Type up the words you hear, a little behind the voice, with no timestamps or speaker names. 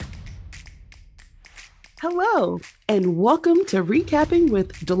Hello, and welcome to Recapping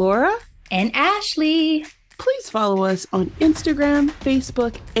with Delora and Ashley. Please follow us on Instagram,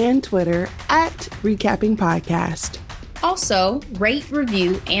 Facebook, and Twitter at Recapping Podcast. Also, rate,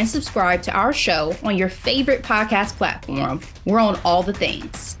 review, and subscribe to our show on your favorite podcast platform. We're on all the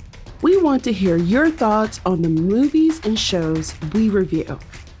things. We want to hear your thoughts on the movies and shows we review.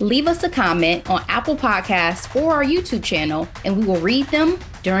 Leave us a comment on Apple Podcasts or our YouTube channel, and we will read them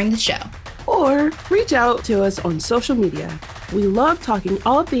during the show. Or reach out to us on social media. We love talking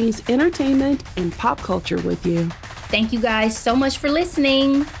all things entertainment and pop culture with you. Thank you guys so much for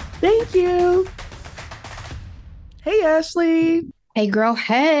listening. Thank you. Hey, Ashley. Hey, girl.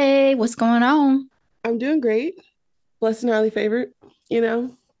 Hey, what's going on? I'm doing great. Blessed and highly favored, How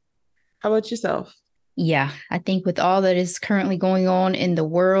about yourself? Yeah, I think with all that is currently going on in the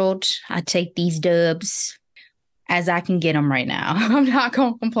world, I take these dubs as I can get them right now. I'm not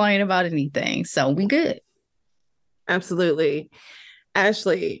going to complain about anything. So we good. Absolutely.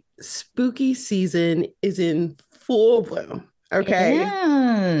 Ashley, spooky season is in full bloom. Okay.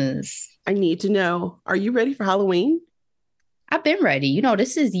 Yes. I need to know, are you ready for Halloween? I've been ready.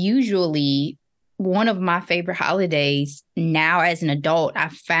 This is usually one of my favorite holidays. Now, as an adult, I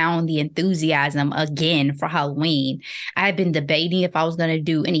found the enthusiasm again for Halloween. I had been debating if I was going to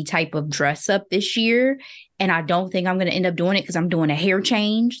do any type of dress up this year. And I don't think I'm going to end up doing it because I'm doing a hair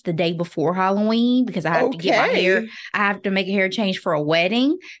change the day before Halloween because I have to get my hair. I have to make a hair change for a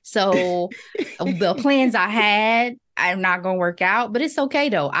wedding. So the plans I had, I'm not going to work out, but it's okay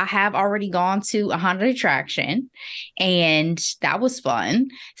though. I have already gone to a haunted attraction and that was fun.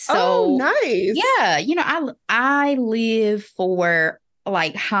 So nice. Yeah, I live for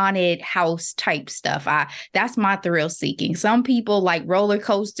like haunted house type stuff. That's my thrill seeking. Some people like roller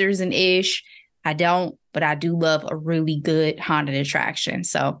coasters and ish. I don't, but I do love a really good haunted attraction.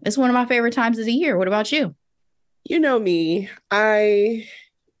 So it's one of my favorite times of the year. What about you? You know me, I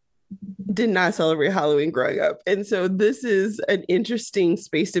did not celebrate Halloween growing up. And so this is an interesting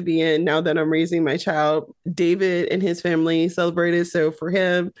space to be in now that I'm raising my child. David and his family celebrated. So for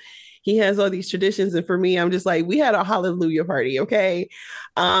him, he has all these traditions. And for me, I'm just like, we had a hallelujah party. Okay.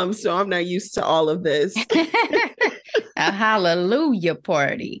 So I'm not used to all of this. A hallelujah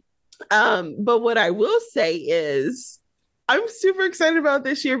party. But what I will say is I'm super excited about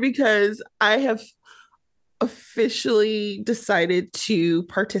this year because I have officially decided to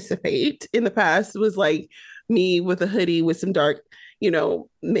participate. In the past, it was like me with a hoodie with some dark,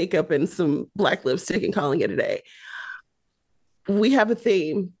 makeup and some black lipstick and calling it a day. We have a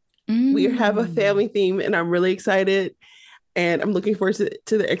theme. We have a family theme, and I'm really excited. And I'm looking forward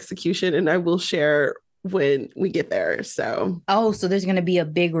to the execution, and I will share when we get there. So there's going to be a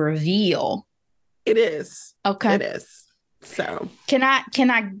big reveal. It is. Okay. It is. So can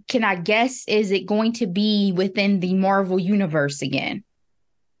I guess, is it going to be within the Marvel universe again?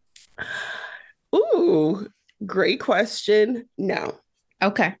 Ooh, great question. No.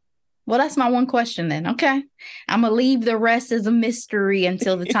 Okay. Well, that's my one question then. Okay. I'm going to leave the rest as a mystery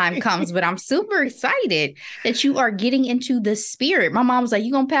until the time comes, but I'm super excited that you are getting into the spirit. My mom was like,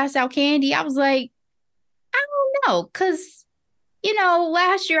 you going to pass out candy? I was like, I don't know, because,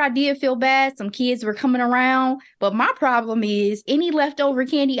 last year I did feel bad. Some kids were coming around, but my problem is any leftover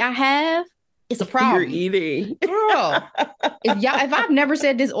candy I have, it's a problem. You're eating. Girl, if I've never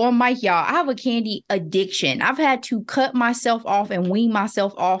said this on mic, y'all, I have a candy addiction. I've had to cut myself off and wean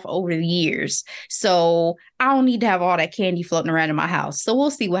myself off over the years. So I don't need to have all that candy floating around in my house. So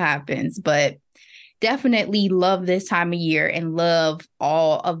we'll see what happens, but definitely love this time of year and love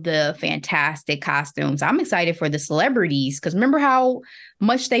all of the fantastic costumes. I'm excited for the celebrities because remember how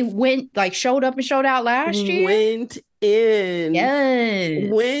much they showed up and showed out last year? Went in.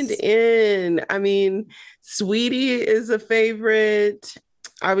 Yes. Went in. I mean, Sweetie is a favorite.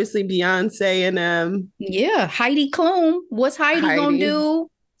 Obviously, Beyonce and Yeah, Heidi Klum. What's Heidi gonna do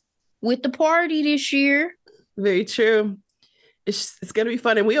with the party this year? Very true. It's going to be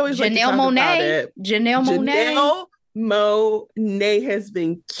fun. And we always like to talk about it. Janelle Monáe has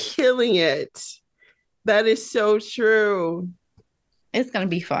been killing it. That is so true. It's going to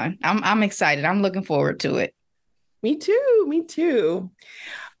be fun. I'm excited. I'm looking forward to it. Me too.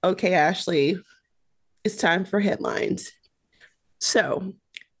 Okay, Ashley, it's time for headlines. So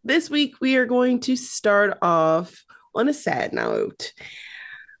this week we are going to start off on a sad note.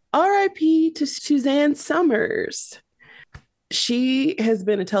 R.I.P. to Suzanne Summers. She has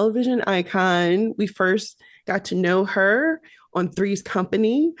been a television icon. We first got to know her on Three's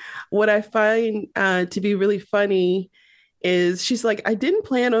Company. What I find to be really funny is she's like, I didn't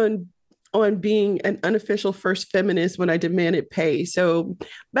plan on on being an unofficial first feminist when I demanded pay. So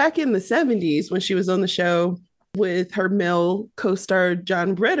back in the 70s, when she was on the show with her male co-star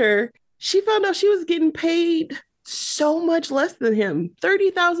John Ritter, she found out she was getting paid so much less than him,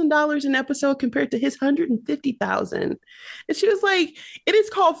 $30,000 an episode compared to his 150,000. And she was like, it is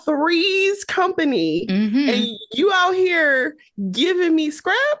called Three's Company. And Mm-hmm. you out here giving me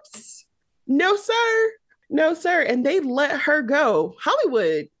scraps? No, sir. No, sir. And they let her go.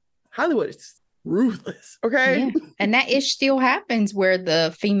 Hollywood is ruthless. Okay. Yeah. And that ish still happens where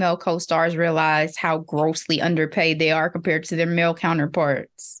the female co-stars realize how grossly underpaid they are compared to their male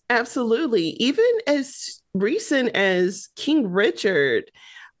counterparts. Absolutely. Even as recent as King Richard,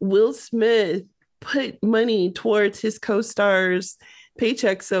 Will Smith put money towards his co-star's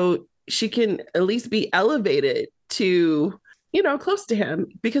paycheck so she can at least be elevated to, close to him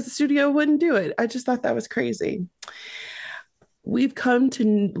because the studio wouldn't do it. I just thought that was crazy. We've come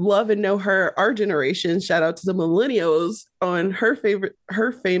to love and know her, our generation. Shout out to the millennials on her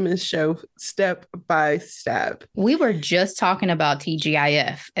famous show, Step by Step. We were just talking about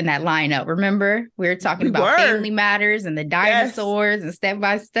TGIF and that lineup. Remember? We were talking We about were. Family Matters and the dinosaurs and Step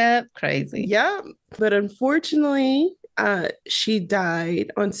by Step. Crazy. Yeah. But unfortunately, she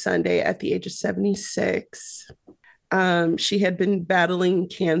died on Sunday at the age of 76. She had been battling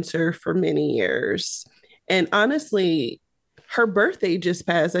cancer for many years. And honestly, her birthday just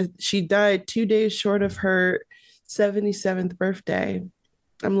passed. She died 2 days short of her 77th birthday.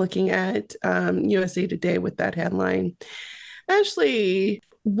 I'm looking at USA Today with that headline. Ashley,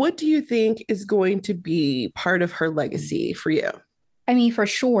 what do you think is going to be part of her legacy for you? I mean, for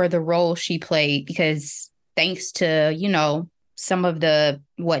sure, the role she played, because thanks to, some of the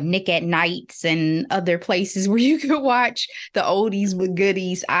Nick at Nights and other places where you could watch the oldies with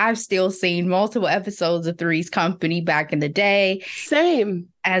goodies. I've still seen multiple episodes of Three's Company back in the day. Same.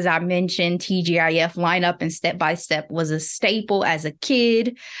 As I mentioned, TGIF lineup and Step by Step was a staple as a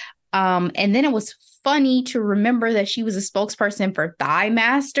kid. And then it was funny to remember that she was a spokesperson for Thigh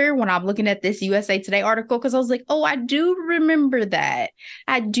Master when I'm looking at this USA Today article, because I was like, oh, I do remember that.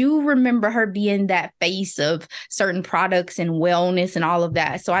 I do remember her being that face of certain products and wellness and all of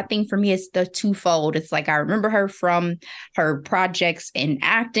that. So I think for me, it's the twofold. It's like I remember her from her projects in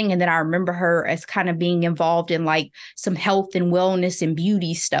acting, and then I remember her as kind of being involved in like some health and wellness and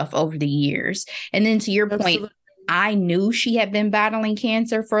beauty stuff over the years. And then to your point, Absolutely. I knew she had been battling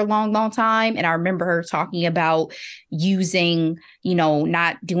cancer for a long, long time. And I remember her talking about using,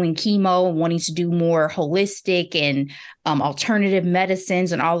 not doing chemo and wanting to do more holistic and alternative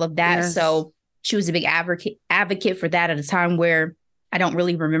medicines and all of that. Yes. So she was a big advocate for that at a time where I don't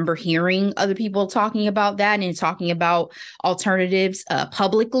really remember hearing other people talking about that and talking about alternatives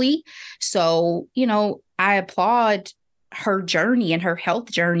publicly. So, I applaud her journey and her health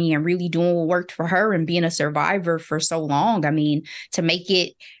journey and really doing what worked for her and being a survivor for so long. I mean, to make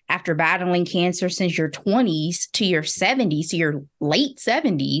it after battling cancer since your 20s to your 70s, to your late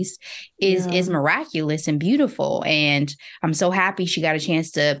 70s is miraculous and beautiful. And I'm so happy she got a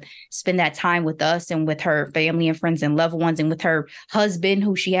chance to spend that time with us and with her family and friends and loved ones and with her husband,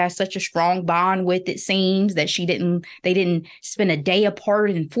 who she has such a strong bond with. It seems that they didn't spend a day apart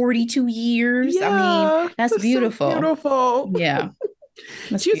in 42 years. Yeah, I mean, that's beautiful. So beautiful. Yeah.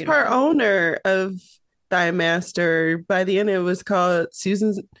 She was part owner of Thigh Master. By the end, it was called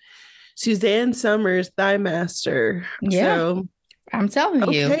Suzanne Summers Thigh Master. Yeah. So, I'm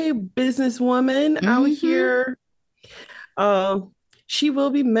telling you. okay, businesswoman out here. She will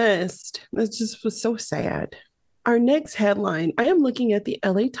be missed. That just was so sad. Our next headline, I am looking at the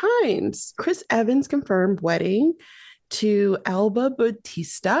LA Times. Chris Evans confirmed wedding to Alba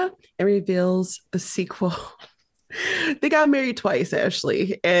Bautista and reveals the sequel. They got married twice,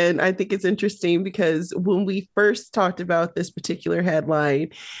 Ashley. And I think it's interesting because when we first talked about this particular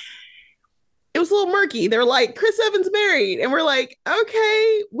headline, it was a little murky. They're like, Chris Evans married. And we're like,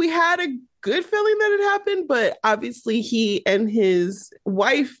 okay, we had a good feeling that it happened, but obviously he and his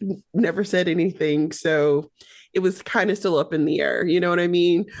wife never said anything. So it was kind of still up in the air. You know what I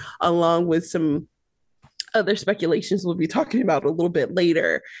mean? Along with some other speculations we'll be talking about a little bit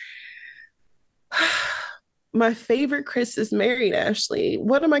later. My favorite Chris is married, Ashley.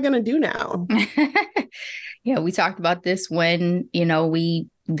 What am I going to do now? Yeah, we talked about this when, we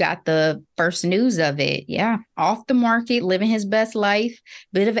got the first news of it. Yeah, off the market, living his best life.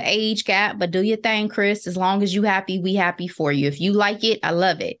 Bit of an age gap, but do your thing, Chris. As long as you happy, we happy for you. If you like it, I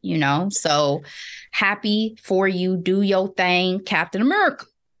love it, So happy for you. Do your thing, Captain America.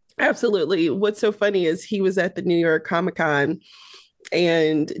 Absolutely. What's so funny is he was at the New York Comic Con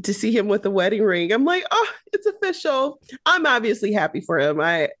And to see him with a wedding ring, I'm like, oh, it's official. I'm obviously happy for him.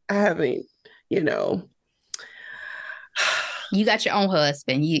 I haven't, you know, You got your own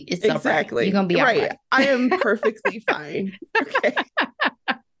husband. It's all right. You're exactly gonna be all right. right. I am perfectly fine. Okay.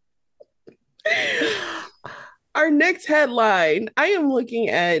 Our next headline, I am looking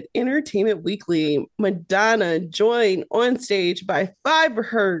at Entertainment Weekly. Madonna joined on stage by five of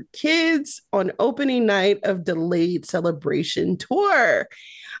her kids on opening night of delayed celebration tour.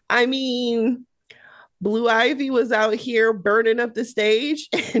 I mean, Blue Ivy was out here burning up the stage,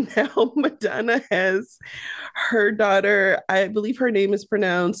 and now Madonna has her daughter. I believe her name is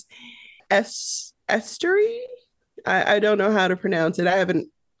pronounced Estery. I don't know how to pronounce it. I haven't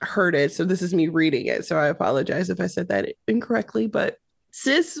heard it, so this is me reading it. So I apologize if I said that incorrectly. But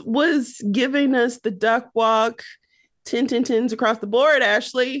Sis was giving us the duck walk, 10 across the board.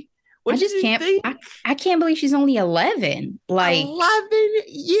 Ashley, what I did just you can't. think? I can't believe she's only 11. Like 11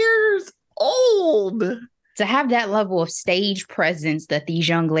 years old. to have that level of stage presence that these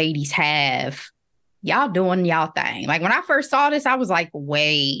young ladies have. Y'all doing y'all thing. Like when I first saw this, I was like,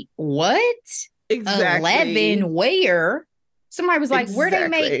 wait, what? Exactly. 11 where? Exactly. Somebody was like,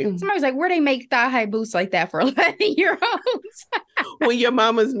 where they make thigh high boots like that for 11-year-olds? When your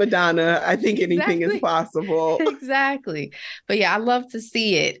mama's Madonna, I think anything is Exactly. possible. Exactly. But yeah, I love to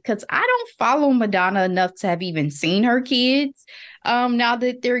see it because I don't follow Madonna enough to have even seen her kids. Now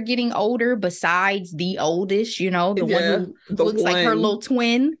that they're getting older, besides the oldest, the one Yeah, who the looks like her little one.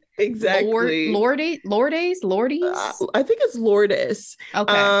 twin, Exactly. Lordes. I think it's Lourdes.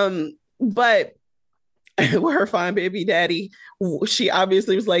 Okay. But her fine baby daddy, she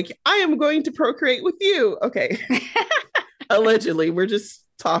obviously was like, I am going to procreate with you. Okay. Allegedly, we're just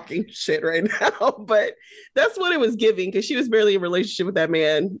talking shit right now, but that's what it was giving because she was barely in a relationship with that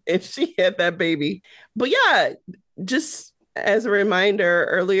man and she had that baby. But yeah, just as a reminder,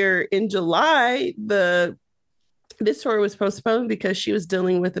 earlier in July, the this tour was postponed because she was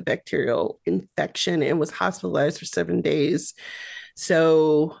dealing with a bacterial infection and was hospitalized for 7 days.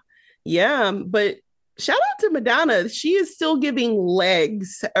 So, yeah, but shout out to Madonna. She is still giving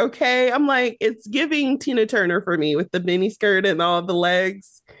legs. Okay. I'm like, it's giving Tina Turner for me with the mini skirt and all the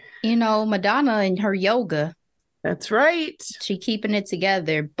legs. Madonna and her yoga, That's right. she keeping it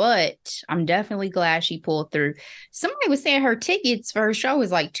together, but I'm definitely glad she pulled through. Somebody was saying her tickets for her show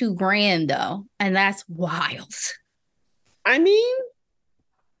is like $2,000 though, and that's wild. I mean,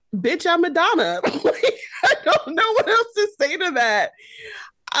 bitch, I'm Madonna. I don't know what else to say to that.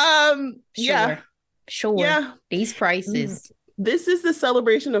 Yeah, Sure. yeah. These prices. This is the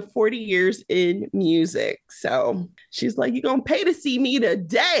celebration of 40 years in music. So she's like, you're going to pay to see me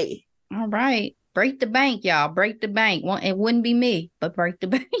today. All right. Break the bank, y'all. Break the bank. Well, it wouldn't be me, but break the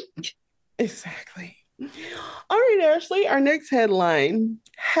bank. Exactly. All right, Ashley, our next headline.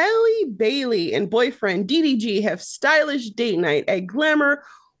 Halle Bailey and boyfriend DDG have stylish date night at Glamour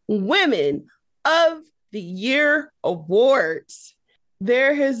Women of the Year Awards.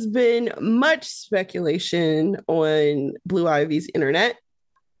 There has been much speculation on Blue Ivy's internet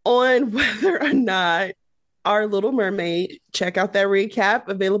on whether or not our Little Mermaid, check out that recap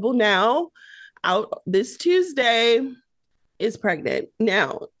available now, out this Tuesday, is pregnant.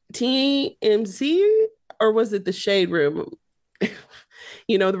 Now, TMZ, or was it the Shade Room?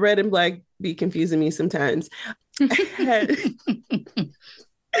 The red and black be confusing me sometimes. had,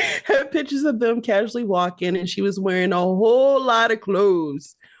 had pictures of them casually walking, and she was wearing a whole lot of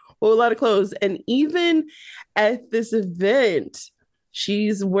clothes. Whole lot of clothes. And even at this event,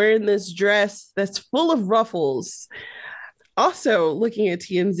 she's wearing this dress that's full of ruffles. Also, looking at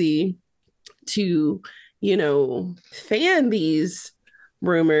TMZ to, fan these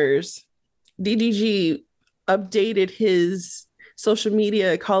rumors, DDG updated his social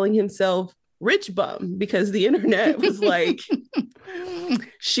media calling himself Rich Bum because the internet was like,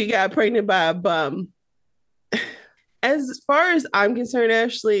 she got pregnant by a bum. As far as I'm concerned,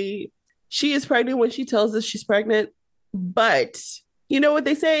 Ashley, she is pregnant when she tells us she's pregnant. But you know what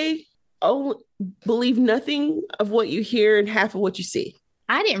they say? Oh, believe nothing of what you hear and half of what you see.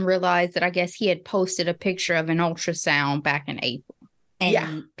 I didn't realize that I guess he had posted a picture of an ultrasound back in April. And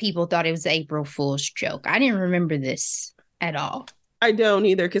Yeah. people thought it was April Fool's joke. I didn't remember this at all. I don't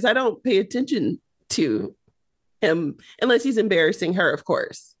either because I don't pay attention to him unless he's embarrassing her, of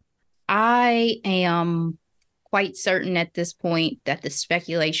course. I am quite certain at this point that the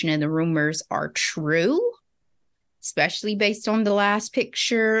speculation and the rumors are true, especially based on the last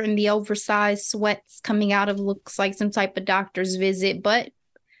picture and the oversized sweats coming out of looks like some type of doctor's visit. But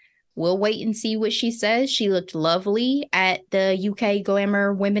we'll wait and see what she says. She looked lovely at the UK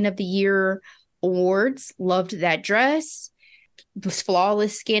Glamour Women of the Year Awards. Loved that dress.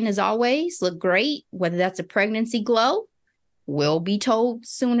 flawless skin as always, look great. Whether that's a pregnancy glow, we'll be told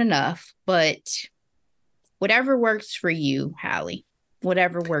soon enough. But whatever works for you, Halle,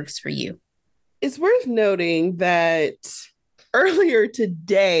 whatever works for you. It's worth noting that earlier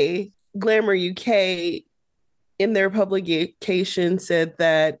today, Glamour UK in their publication said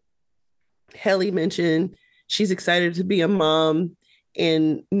that Halle mentioned she's excited to be a mom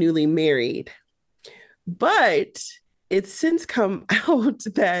and newly married. But it's since come out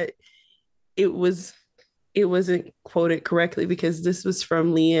that it was it wasn't quoted correctly because this was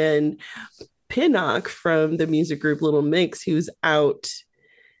from Leanne Pinnock from the music group Little Mix, who's out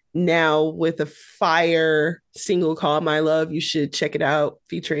now with a fire single called My Love. You should check it out,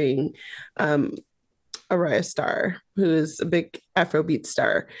 featuring Araya Star, who is a big Afrobeat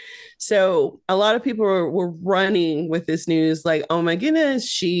star. So a lot of people were running with this news like, oh my goodness,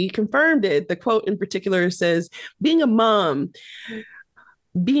 she confirmed it. The quote in particular says, being a mom,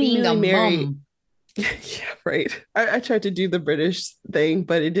 being Being a newly married. mom. Yeah, right. I tried to do the British thing,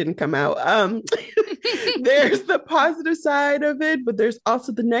 but it didn't come out. There's the positive side of it, but there's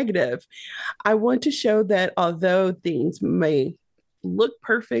also the negative. I want to show that although things may look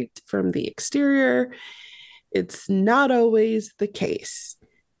perfect from the exterior, it's not always the case.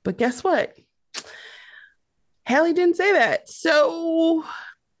 But guess what? Halle didn't say that. So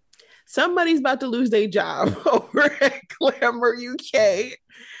somebody's about to lose their job over at Glamour UK.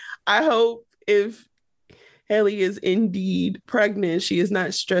 I hope if Halle is indeed pregnant, she is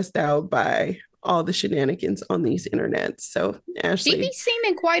not stressed out by all the shenanigans on these internets. So She be Ashley,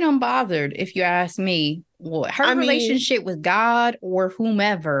 seeming quite unbothered, if you ask me. Well, her I mean, relationship with God or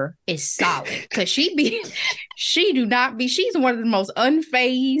whomever is solid. Cause she do not be, she's one of the most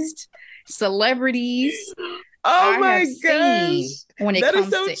unfazed celebrities oh I have my gosh, seen when it that is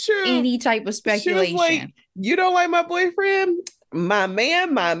comes so to true. any type of She was like, speculation. you don't like my boyfriend? My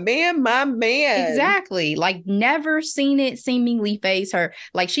man, my man, my man. Exactly. Like never seen it seemingly phase her.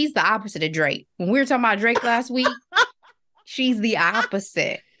 Like she's the opposite of Drake. When we were talking about Drake last week, she's the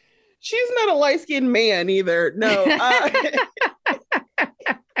opposite. She's not a light-skinned man either. No.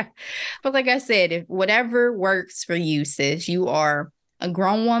 But like I said, if whatever works for you, sis, you are a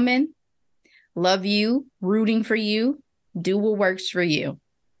grown woman, love you, rooting for you, do what works for you.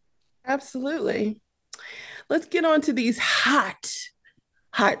 Absolutely. Let's get on to these hot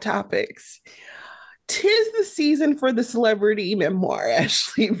topics. Tis the season for the celebrity memoir,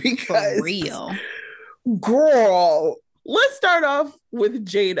 Ashley, For because real. girl, let's start off with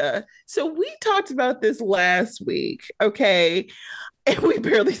Jada. So we talked about this last week, okay? And we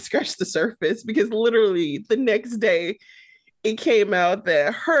barely scratched the surface because literally the next day it came out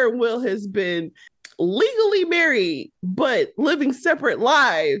that her and Will has been legally married, but living separate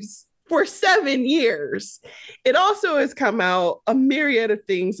lives for 7 years. It also has come out a myriad of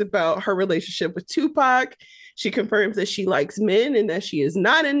things about her relationship with Tupac. She confirms that she likes men and that she's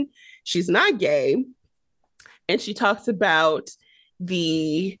not gay. And she talks about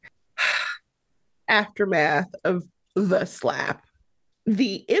the aftermath of the slap.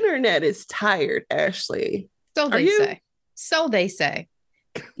 The internet is tired, Ashley. So Are they you? say. So they say.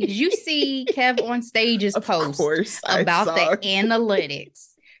 Did you see Kev on stage's Of post course, I about the saw. analytics?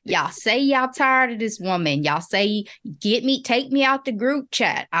 Y'all say y'all tired of this woman. Y'all say, take me out the group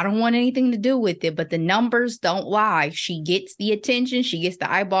chat. I don't want anything to do with it, but the numbers don't lie. She gets the attention, she gets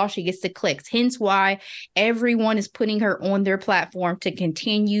the eyeball, she gets the clicks. Hence why everyone is putting her on their platform to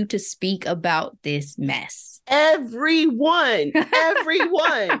continue to speak about this mess. Everyone.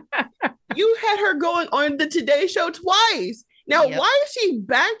 You had her going on the Today Show twice. Now, Yep. why is she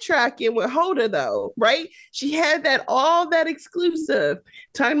backtracking with Hoda though? Right? She had all that exclusive,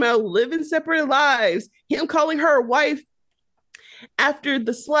 talking about living separate lives, him calling her a wife after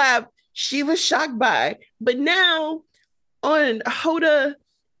the slap. She was shocked by, but now on Hoda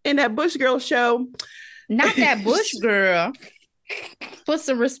and that Bush Girl show, Not that Bush girl. Put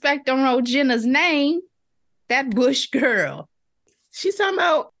some respect on old Jenna's name. That Bush girl. she's talking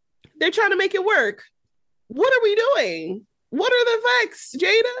about they're trying to make it work. What are we doing? What are the facts,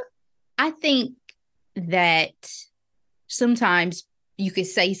 Jada? I think that sometimes you could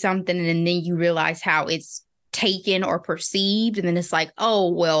say something and then you realize how it's taken or perceived. And then it's like, oh,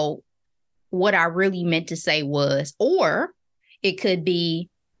 well, what I really meant to say was, or it could be,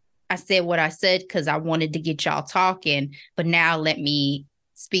 I said what I said because I wanted to get y'all talking, but now let me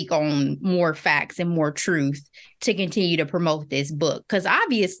speak on more facts and more truth to continue to promote this book. Because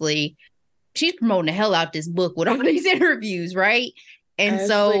obviously, she's promoting the hell out this book with all these interviews, right? And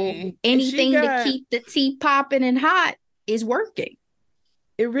so Ashley, anything to keep the tea popping and hot is working.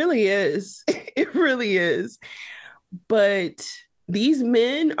 it really is. It really is. but these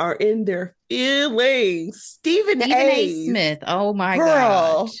men are in their feelings. Stephen Stephen A. A's Smith. Oh my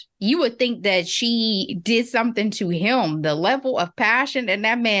God. girl. You would think that she did something to him. The level of passion in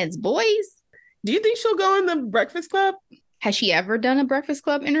that man's voice. Do you think she'll go in the Breakfast Club? Has she ever done a Breakfast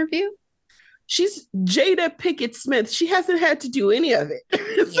Club interview? She's Jada Pinkett Smith. She hasn't had to do any of it.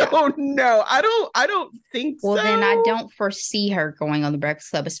 Yeah. So no, I don't think Well, so. then I don't foresee her going on the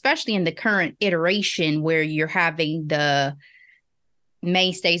Breakfast Club, especially in the current iteration where you're having the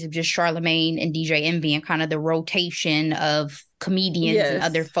mainstays of just Charlemagne and DJ Envy and kind of the rotation of comedians and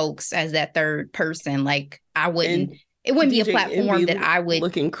other Yes. folks as that third person. Like And it wouldn't be a DJ platform Envy that I would.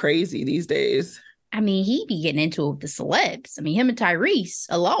 looking crazy these days. I mean, he'd be getting into it with the celebs. I mean, him and Tyrese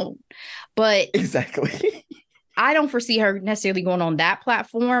alone. But Exactly. I don't foresee her necessarily going on that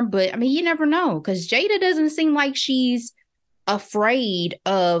platform. But I mean, you never know because Jada doesn't seem like she's afraid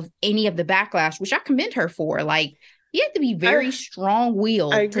of any of the backlash, which I commend her for. Like, you have to be very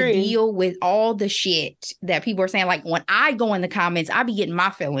strong-willed to deal with all the shit that people are saying. Like, when I go in the comments, I be getting my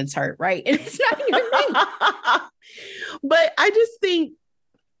feelings hurt, right? And it's not even me. But I just think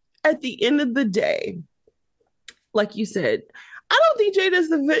at the end of the day, like you said, I don't think Jada's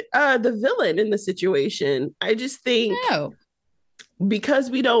the villain in the situation. I just think No. because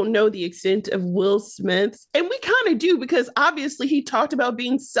we don't know the extent of Will Smith's, and we kind of do because obviously he talked about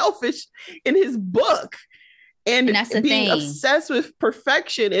being selfish in his book and that's the being thing. obsessed with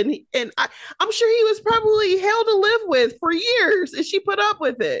perfection. And I'm sure he was probably hell to live with for years, and she put up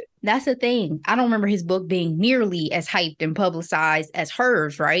with it. That's the thing. I don't remember his book being nearly as hyped and publicized as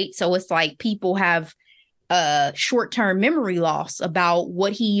hers, right? So it's like people have short-term memory loss about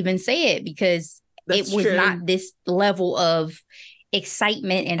what he even said because it was not this level of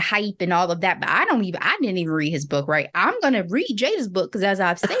excitement and hype and all of that. But I didn't even read his book, right? I'm going to read Jada's book because as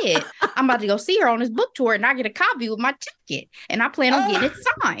I've said, I'm about to go see her on his book tour and I get a copy with my ticket and I plan on getting it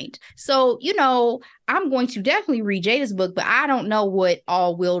signed. So, I'm going to definitely read Jada's book, but I don't know what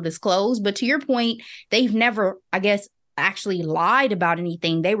all will disclose. But to your point, they've never, I guess, actually lied about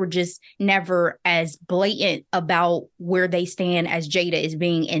anything. They were just never as blatant about where they stand as Jada is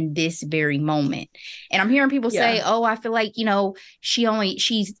being in this very moment. And I'm hearing people say, oh, I feel like,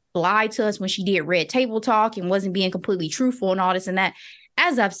 she's lied to us when she did Red Table Talk and wasn't being completely truthful and all this and that.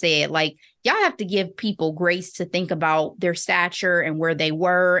 As I've said, like, y'all have to give people grace to think about their stature and where they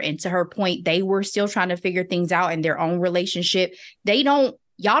were. And to her point, they were still trying to figure things out in their own relationship.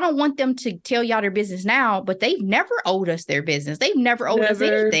 Y'all don't want them to tell y'all their business now, but they've never owed us their business. They've never owed us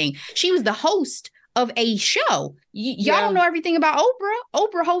anything. She was the host of a show. Y'all don't know everything about Oprah.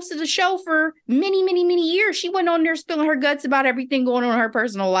 Oprah hosted a show for many, many, many years. She went on there spilling her guts about everything going on in her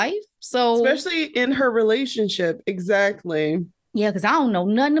personal life. So, especially in her relationship. Exactly. Yeah, because I don't know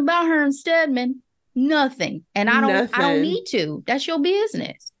nothing about her and Stedman. Nothing. And I don't need to. That's your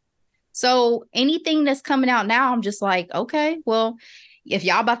business. So anything that's coming out now, I'm just like, okay, well, if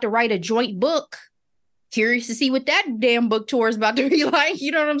y'all about to write a joint book, curious to see what that damn book tour is about to be like.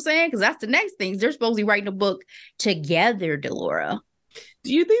 You know what I'm saying? Because that's the next thing. They're supposed to be writing a book together, Delora.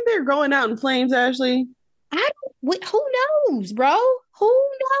 Do you think they're going out in flames, Ashley? Who knows, bro? Who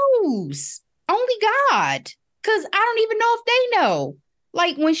knows? Only God. Because I don't even know if they know.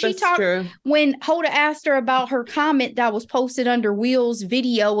 Like when she when Hoda asked her about her comment that was posted under Will's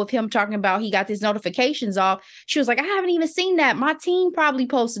video of him talking about he got his notifications off, she was like, I haven't even seen that. My team probably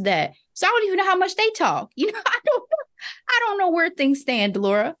posted that. So I don't even know how much they talk. I don't know where things stand,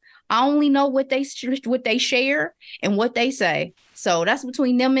 Delora. I only know what they share and what they say. So that's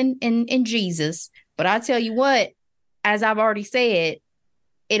between them and Jesus. But I tell you what, as I've already said,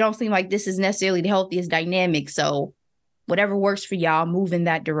 it don't seem like this is necessarily the healthiest dynamic. So whatever works for y'all, move in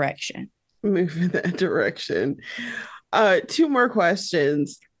that direction. Move in that direction. 2 more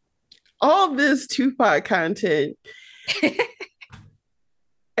questions. All this Tupac content,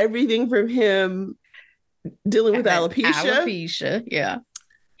 everything from him dealing with alopecia. Yeah.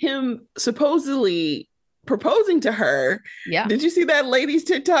 Him supposedly proposing to her. Yeah. Did you see that lady's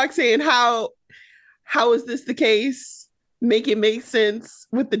TikTok saying how is this the case? Make it make sense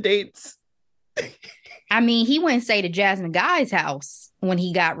with the dates. I mean, he went and stayed at Jasmine Guy's house when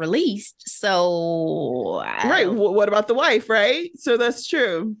he got released. So right. What about the wife, right? So that's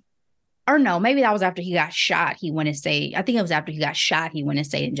true. Or no, maybe that was after he got shot. He went and stayed. I think it was after he got shot. He went and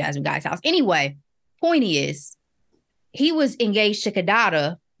stayed in Jasmine Guy's house. Anyway, point is, he was engaged to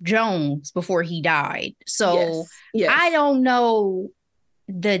Kadada Jones before he died. So yes. I don't know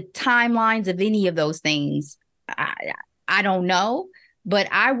the timelines of any of those things. I don't know. But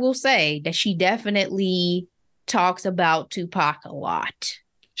I will say that she definitely talks about Tupac a lot.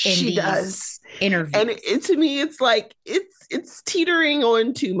 in She these does. And interviews. to me, it's like it's teetering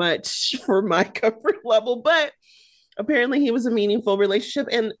on too much for my comfort level. But apparently he was a meaningful relationship.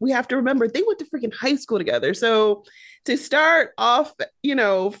 And we have to remember they went to freaking high school together. So to start off,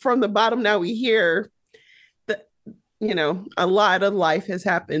 from the bottom, now we hear that, a lot of life has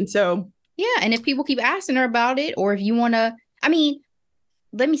happened. So Yeah, and if people keep asking her about it, or if you want to, I mean,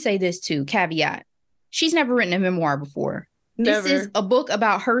 let me say this too, caveat. She's never written a memoir before. This is never. a book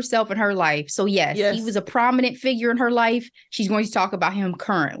about herself and her life. So yes, he was Yes. a prominent figure in her life. She's going to talk about him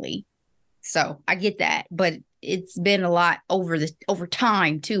currently. So I get that, but it's been a lot over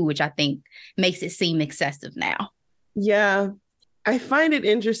time too, which I think makes it seem excessive now. Yeah. I find it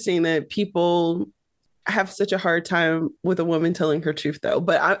interesting that people have such a hard time with a woman telling her truth though.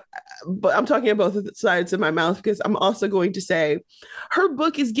 But I'm talking about both sides of my mouth because I'm also going to say her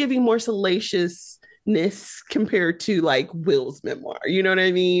book is giving more salaciousness compared to like Will's memoir. You know what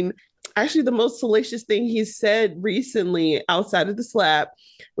I mean? Actually, the most salacious thing he said recently outside of the slap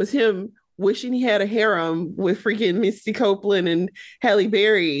was him wishing he had a harem with freaking Misty Copeland and Halle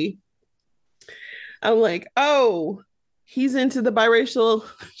Berry. I'm like, oh, he's into the biracial.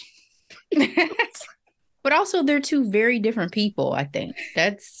 But also, they're two very different people, I think.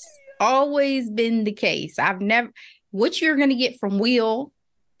 That's always been the case. What you're going to get from Will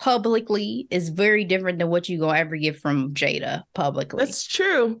publicly is very different than what you're going to ever get from Jada publicly. That's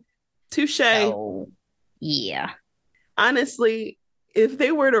true. Touche. So, yeah. Honestly, if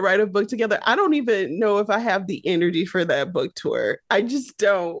they were to write a book together, I don't even know if I have the energy for that book tour. I just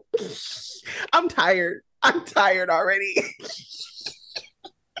don't. I'm tired. I'm tired already.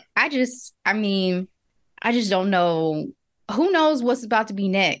 I just don't know. Who knows what's about to be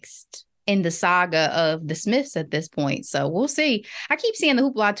next in the saga of the Smiths at this point. So we'll see. I keep seeing the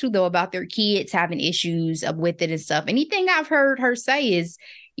hoopla too, though, about their kids having issues with it and stuff. Anything I've heard her say is,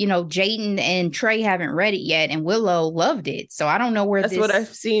 Jaden and Trey haven't read it yet, and Willow loved it. So I don't know where That's what I've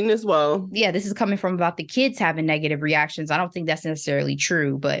seen as well. Yeah, this is coming from about the kids having negative reactions. I don't think that's necessarily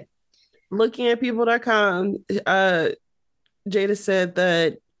true, but looking at people.com, Jada said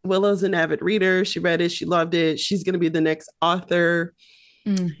that Willow's an avid reader. She read it. She loved it. She's going to be the next author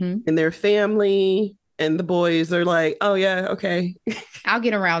in their family. And the boys are like, oh, yeah, okay. I'll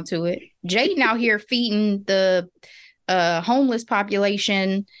get around to it. Jaden out here feeding the homeless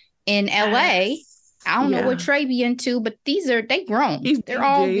population in LA. Yes. I don't know what Trey be into, but they grown. They're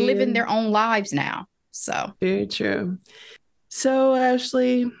all living their own lives now. So very true. So,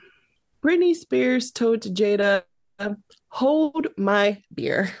 Ashley, Britney Spears told to Jada, hold my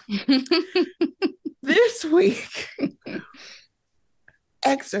beer. This week,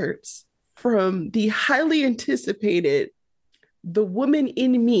 excerpts from the highly anticipated The Woman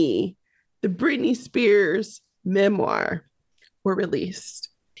in Me, the Britney Spears memoir, were released.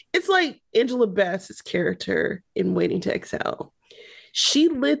 It's like Angela Bassett's character in Waiting to Exhale. She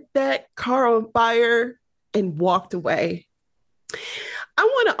lit that car on fire and walked away. I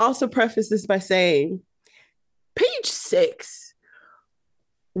want to also preface this by saying page 6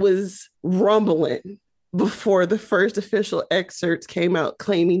 was rumbling before the first official excerpts came out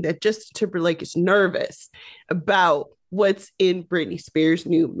claiming that Justin Timberlake is nervous about what's in Britney Spears'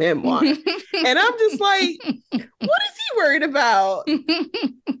 new memoir. And I'm just like, what is he worried about?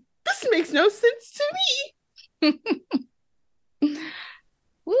 This makes no sense to me.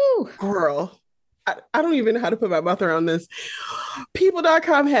 Woo. Girl, I don't even know how to put my mouth around this.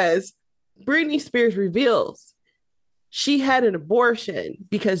 People.com has Britney Spears reveals she had an abortion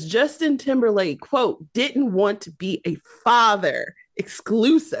because Justin Timberlake, quote, didn't want to be a father.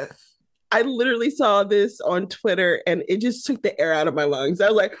 Exclusive. I literally saw this on Twitter and it just took the air out of my lungs. I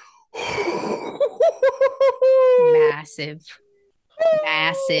was like,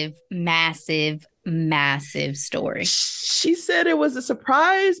 massive story. She said it was a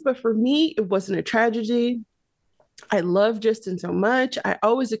surprise, but for me, it wasn't a tragedy. I love Justin so much. I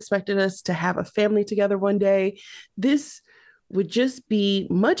always expected us to have a family together one day. This would just be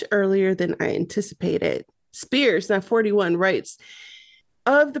much earlier than I anticipated. Spears, now 41, writes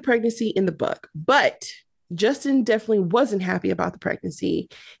of the pregnancy in the book, but Justin definitely wasn't happy about the pregnancy.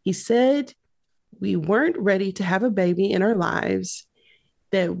 He said we weren't ready to have a baby in our lives,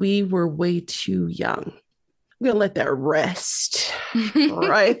 that we were way too young. I'm going to let that rest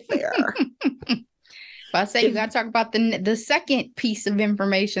right there. I say you got to talk about the second piece of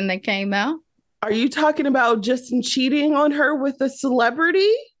information that came out. Are you talking about Justin cheating on her with a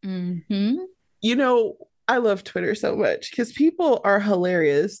celebrity? Mm-hmm. I love Twitter so much because people are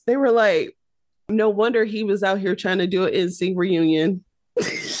hilarious. They were like, no wonder he was out here trying to do an NSYNC reunion.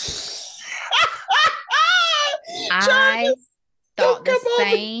 I thought the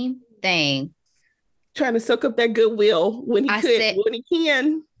same thing. Trying to soak up that goodwill when he I could, said, when he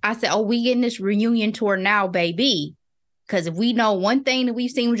can. I said, oh, we getting this reunion tour now, baby. Because if we know one thing that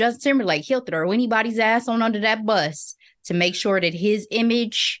we've seen with Justin Timberlake, he'll throw anybody's ass on under that bus to make sure that his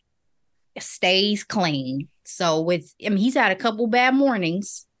image stays clean. So he's had a couple bad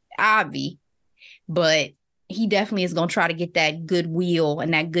mornings, Avi, but he definitely is going to try to get that good wheel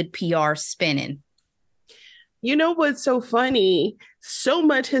and that good PR spinning. You know what's so funny? So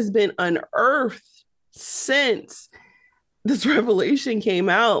much has been unearthed since this revelation came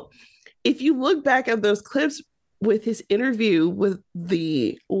out. If you look back at those clips with his interview with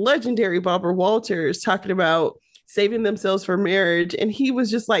the legendary Barbara Walters talking about saving themselves for marriage, and he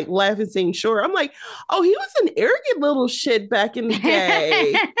was just like laughing, saying, sure. I'm like, oh, he was an arrogant little shit back in the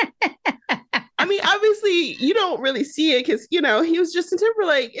day. I mean, obviously, you don't really see it because, you know, he was Justin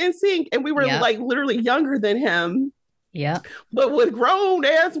Timberlake in sync, and we were like literally younger than him. Yeah. But with grown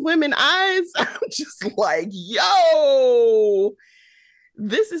ass women eyes, I'm just like, yo,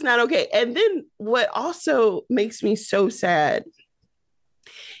 this is not okay. And then what also makes me so sad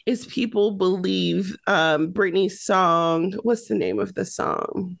is people believe Britney's song. What's the name of the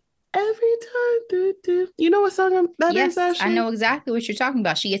song? Every time, you know what song that is? Yes, I know exactly what you're talking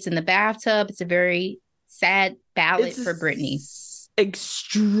about. She gets in the bathtub. It's a very sad ballad for Britney.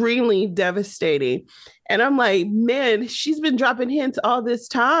 Extremely devastating. And I'm like, man, she's been dropping hints all this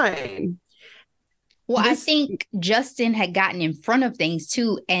time. Well, I think Justin had gotten in front of things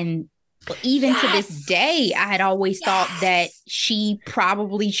too. And even to this day, I had always thought that she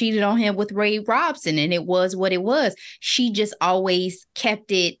probably cheated on him with Ray Robson, and it was what it was. She just always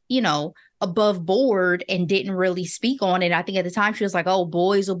kept it, you know, above board and didn't really speak on it. I think at the time she was like, oh,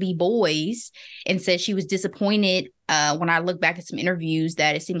 boys will be boys, and said she was disappointed when I look back at some interviews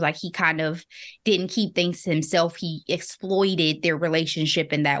that it seems like he kind of didn't keep things to himself. He exploited their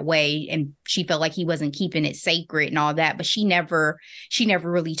relationship in that way, and she felt like he wasn't keeping it sacred and all that. But she never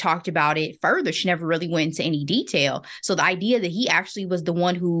really talked about it further. She never really went into any detail. So the idea that he actually was the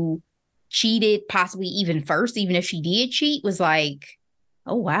one who cheated, possibly even first, even if she did cheat, was like,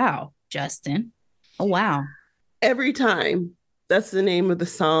 oh, wow, Justin. Oh, wow. Every Time. That's the name of the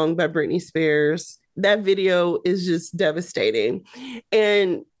song by Britney Spears. That video is just devastating.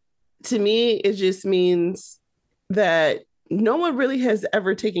 And to me, it just means that no one really has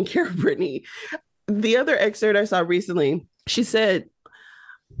ever taken care of Britney. The other excerpt I saw recently, she said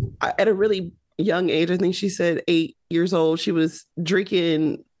at a really young age, I think she said 8 years old, she was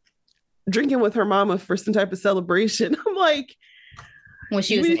drinking with her mama for some type of celebration. I'm like, when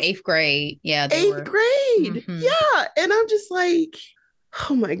she was in 8th grade. Yeah. Eighth grade. Mm-hmm. Yeah. And I'm just like,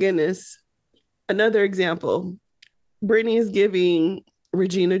 oh my goodness. Another example. Britney is giving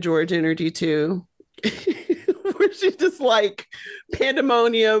Regina George energy too, where she just like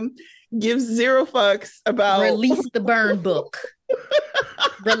pandemonium, gives zero fucks about. Release the burn book.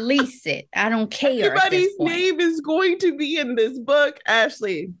 Release it. I don't care. Everybody's name is going to be in this book.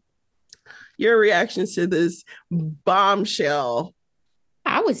 Ashley, your reactions to this bombshell.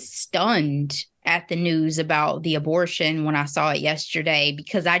 I was stunned at the news about the abortion when I saw it yesterday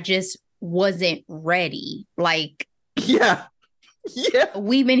because I just wasn't ready. Like, yeah.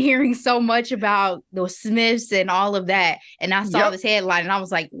 We've been hearing so much about the Smiths and all of that. And I saw this headline and I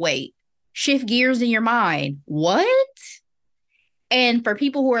was like, wait, shift gears in your mind. What? And for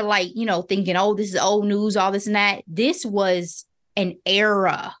people who are like, you know, thinking, oh, this is old news, all this and that, this was an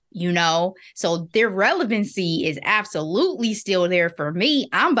era, you know, so their relevancy is absolutely still there for me.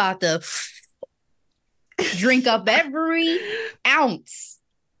 I'm about to drink up every ounce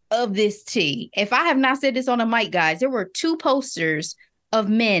of this tea. If I have not said this on a mic, guys, there were 2 posters of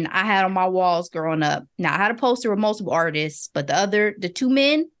men I had on my walls growing up. Now, I had a poster with multiple artists, but the 2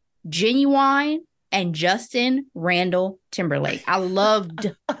 men, Genuine and Justin Randall Timberlake. I loved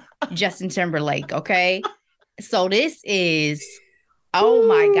Justin Timberlake, okay? So this is, oh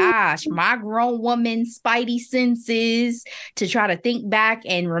my gosh, my grown woman spidey senses to try to think back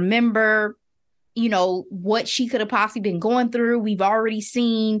and remember, you know, what she could have possibly been going through. We've already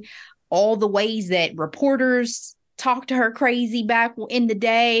seen all the ways that reporters talked to her crazy back in the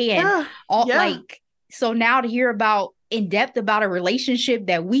day. And like, so now to hear about in depth about a relationship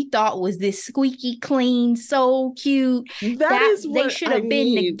that we thought was this squeaky clean, so cute, that is what they should have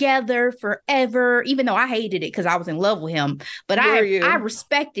been together forever, even though I hated it because I was in love with him. But I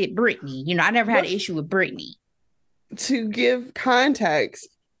respected Britney. You know, I never had an issue with Britney. To give context,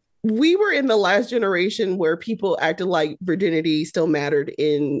 we were in the last generation where people acted like virginity still mattered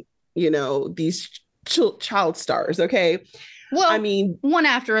in, you know, these child stars. Okay. Well, I mean, one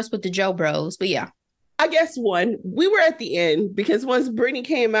after us with the Joe Bros, but yeah. I guess one, we were at the end because once Britney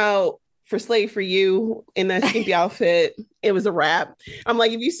came out for Slave for You in that skimpy outfit, it was a wrap. I'm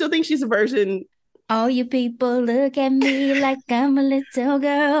like, if you still think she's a virgin, All you people look at me like I'm a little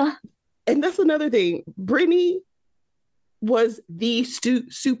girl. and that's another thing, Britney was the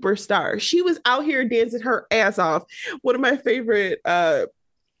superstar. She was out here dancing her ass off. One of my favorite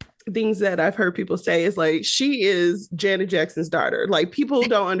things that I've heard people say is like, she is Janet Jackson's daughter. Like, people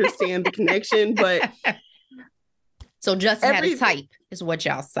don't understand the connection, but so Justin had a type, is what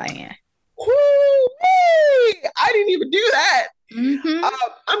y'all saying. I didn't even do that. Mm-hmm.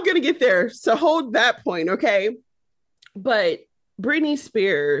 I'm gonna get there, so hold that point, okay? But Britney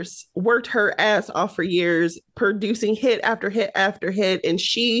Spears worked her ass off for years, producing hit after hit after hit, and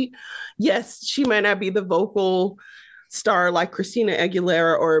yes, she might not be the vocal star like Christina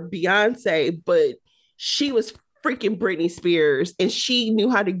Aguilera or Beyonce, but she was freaking Britney Spears, and she knew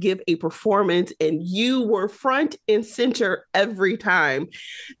how to give a performance, and you were front and center every time.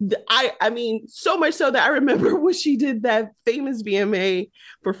 I mean, so much so that I remember when she did that famous VMA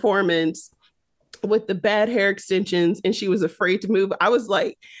performance with the bad hair extensions and she was afraid to move. I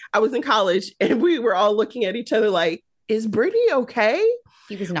was in college and we were all looking at each other like, is Britney okay?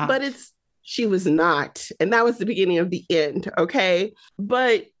 She was not. But she was not. And that was the beginning of the end, okay?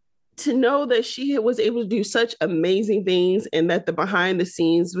 But to know that she was able to do such amazing things and that the behind the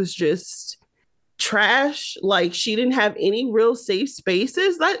scenes was just trash, like she didn't have any real safe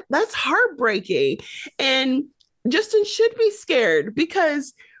spaces, that's heartbreaking. And Justin should be scared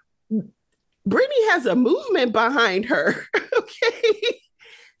because Britney has a movement behind her. Okay.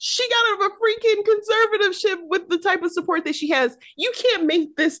 She got out of a freaking conservatorship with the type of support that she has. You can't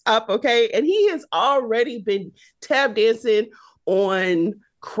make this up, okay? And he has already been tap dancing on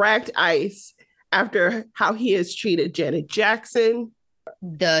cracked ice after how he has treated Janet Jackson.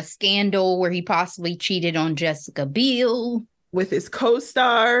 The scandal where he possibly cheated on Jessica Biel. With his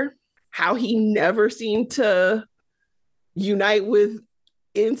co-star, how he never seemed to unite with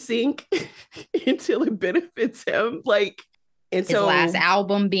NSYNC until it benefits him. Like, and his last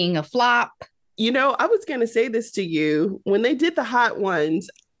album being a flop. You know, I was gonna say this to you when they did the hot ones.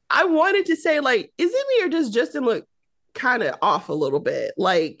 I wanted to say, like, is it me or does Justin look kind of off a little bit?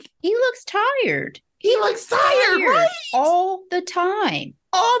 Like, he looks tired. He looks tired, right? All the time.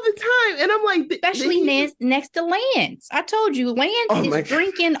 All the time. And I'm like, especially next to Lance. I told you, Lance is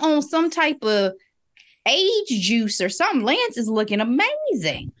drinking on some type of age juice or something. Lance is looking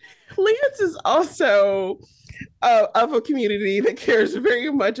amazing. Lance is also of a community that cares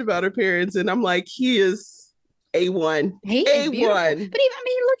very much about appearance, and I'm like, he is A1. He is A1. But even, I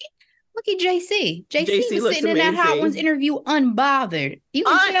mean, look at JC. JC was sitting in that Hot Ones interview unbothered. You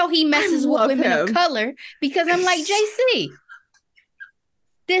can tell he messes with women of color because I'm like, JC,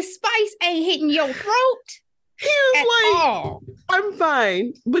 this spice ain't hitting your throat. He was like, all. I'm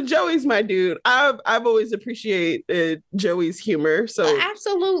fine. But Joey's my dude. I've always appreciated Joey's humor. So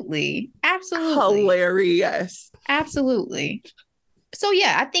absolutely. Hilarious. Absolutely. So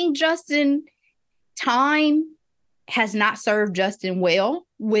yeah, I think time has not served Justin well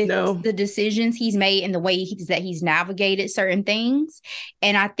with the decisions he's made and the way that he's navigated certain things.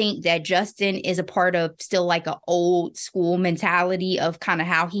 And I think that Justin is a part of still like an old school mentality of kind of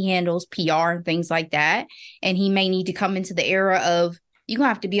how he handles PR and things like that. And he may need to come into the era of, you're going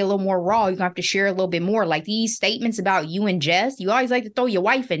to have to be a little more raw. You're going to have to share a little bit more. Like these statements about you and Jess, you always like to throw your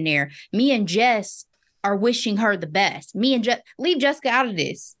wife in there. Me and Jess are wishing her the best. Leave Jessica out of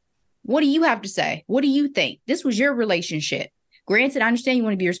this. What do you have to say? What do you think? This was your relationship. Granted, I understand you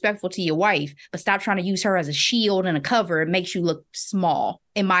want to be respectful to your wife, but stop trying to use her as a shield and a cover. It makes you look small,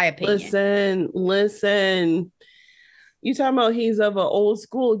 in my opinion. Listen. You talking about he's of an old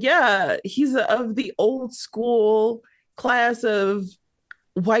school? Yeah, he's of the old school class of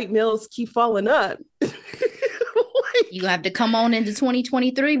white males keep falling up. You have to come on into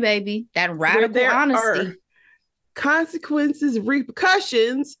 2023, baby. That radical honesty. Consequences,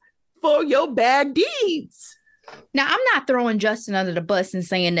 repercussions for your bad deeds. Now, I'm not throwing Justin under the bus and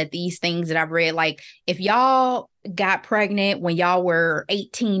saying that these things that I've read, like if y'all got pregnant when y'all were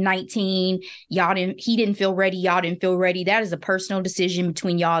 18, 19, he didn't feel ready, y'all didn't feel ready. That is a personal decision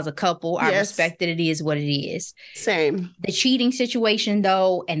between y'all as a couple. Yes. I respect that it is what it is. Same. The cheating situation,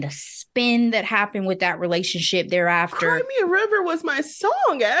 though, and the spin that happened with that relationship thereafter. Cry Me a River was my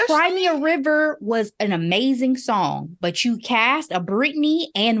song, Ashley. Cry Me a River was an amazing song, but you cast a Britney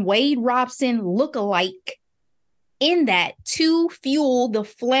and Wade Robson lookalike in that to fuel the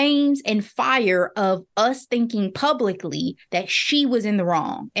flames and fire of us thinking publicly that she was in the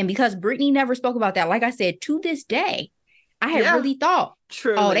wrong. And because Britney never spoke about that, like I said, to this day, I had Yeah, really thought,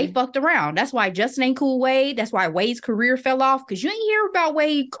 oh, they truly. fucked around. That's why Justin ain't cool Wade. That's why Wade's career fell off, because you ain't hear about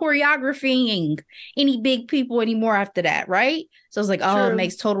Wade choreographing any big people anymore after that, right? So I was like, oh, it True.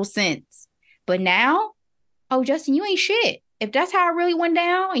 makes total sense. But now, oh, Justin, you ain't shit. If that's how it really went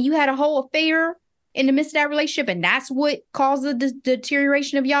down and you had a whole affair in the midst of that relationship and that's what caused the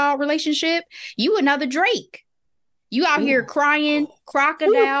deterioration of y'all relationship, you another Drake. You out here Ooh. crying Ooh.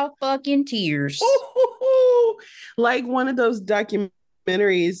 crocodile fucking tears. Ooh. Like one of those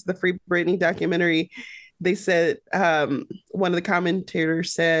documentaries, the Free Britney documentary, they said, one of the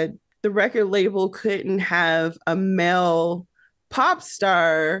commentators said the record label couldn't have a male pop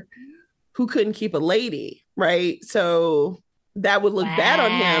star who couldn't keep a lady, right? So that would look bad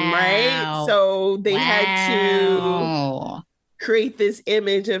on him, right? Wow. So they had to Wow. create this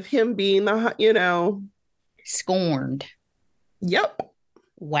image of him being the. Scorned. Yep.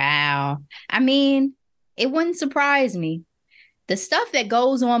 Wow. I mean, it wouldn't surprise me. The stuff that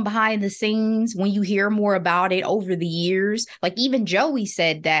goes on behind the scenes when you hear more about it over the years, like even Joey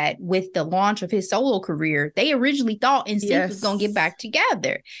said that with the launch of his solo career, they originally thought NSYNC was going to get Yes, back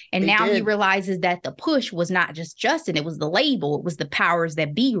together. And they now he did. realizes that the push was not just Justin, it was the label, it was the powers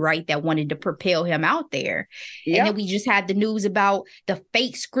that be, right, that wanted to propel him out there. And then Yep. we just had the news about the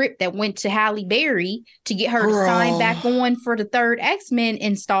fake script that went to Halle Berry to get her to sign back Girl, on for the third X-Men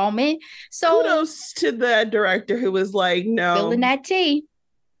installment. So kudos to the director who was like, spilling no, that tea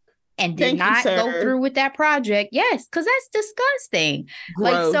and did thank you, not go sir. through with that project. Yes, because that's disgusting.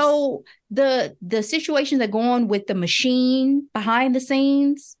 Like, Gross. so the situations that go on with the machine behind the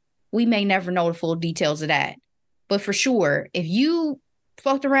scenes, we may never know the full details of that. But for sure, if you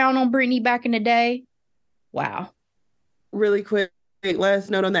fucked around on Britney back in the day, wow. Really quick, last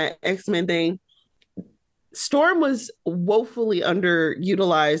note on that X-Men thing. Storm was woefully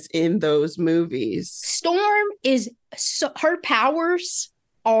underutilized in those movies. Storm is so, her powers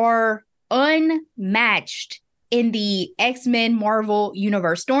are unmatched in the X-Men Marvel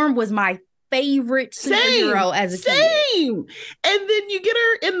universe. Storm was my favorite Same, superhero as a kid. same. And then you get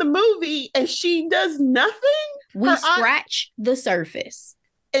her in the movie and she does nothing. We Her eye, scratch the surface.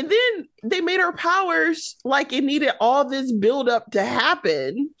 and then they made her powers like it needed all this buildup to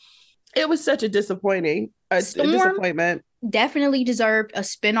happen. It was such a Storm disappointment. definitely deserved a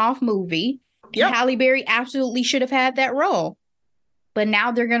spin-off movie, and Yep. Halle Berry absolutely should have had that role. But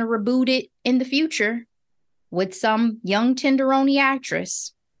now they're going to reboot it in the future with some young tenderoni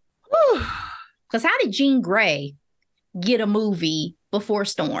actress. Because how did Jean Grey get a movie before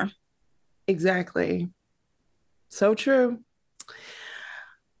Storm? Exactly. So true.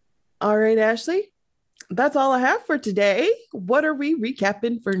 All right, Ashley. That's all I have for today. What are we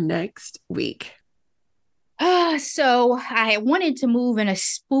recapping for next week? So I wanted to move in a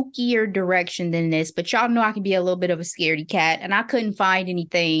spookier direction than this, but y'all know I can be a little bit of a scaredy cat, and I couldn't find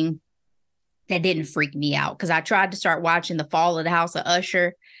anything that didn't freak me out because I tried to start watching The Fall of the House of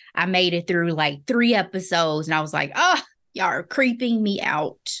Usher. I made it through like 3 episodes, and I was like, oh, y'all are creeping me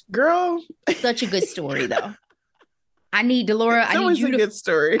out. Girl, Such a good story, though. I need Delora. it's always a good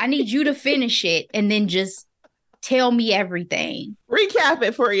story. I need you to finish it and then just tell me everything. Recap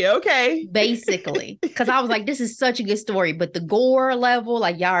it for you, okay? Basically, because I was like, this is such a good story, but the gore level,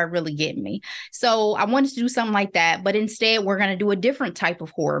 like, y'all are really getting me. So I wanted to do something like that, but instead, we're going to do a different type of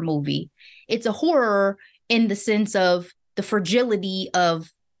horror movie. It's a horror in the sense of the fragility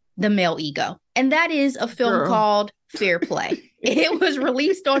of the male ego, and that is a film Girl. called Fair Play. It was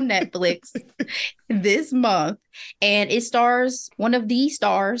released on Netflix this month, and it stars one of the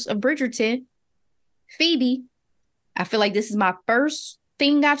stars of Bridgerton, Phoebe. I feel like this is my first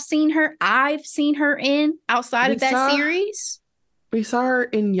thing I've seen her in outside We of that saw series. we saw her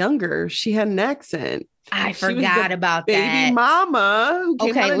in Younger. She had an accent. I She was forgot the about baby that. mama who came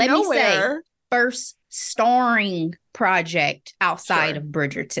Okay, out of let me say nowhere. first starring project outside Sure. of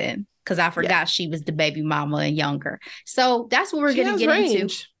Bridgerton, because I Yeah. forgot she was the baby mama and Younger. So that's what we're She going to has get into.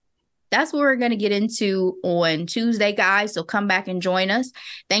 range. That's what we're going to get into on Tuesday, guys. So come back and join us.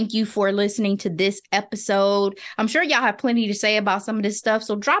 Thank you for listening to this episode. I'm sure y'all have plenty to say about some of this stuff.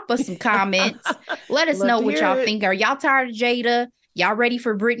 So drop us some comments. Let us Love know to what hear y'all it. think. Are y'all tired of Jada? Y'all ready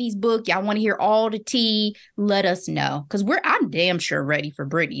for Britney's book? Y'all want to hear all the tea? Let us know. Because I'm damn sure ready for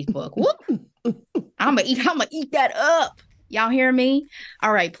Britney's book. Whoop. I'm gonna eat that up. Y'all hear me?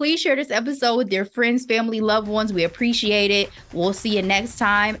 All right. Please share this episode with your friends, family, loved ones. We appreciate it. We'll see you next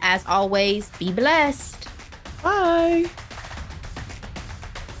time. As always, be blessed. Bye.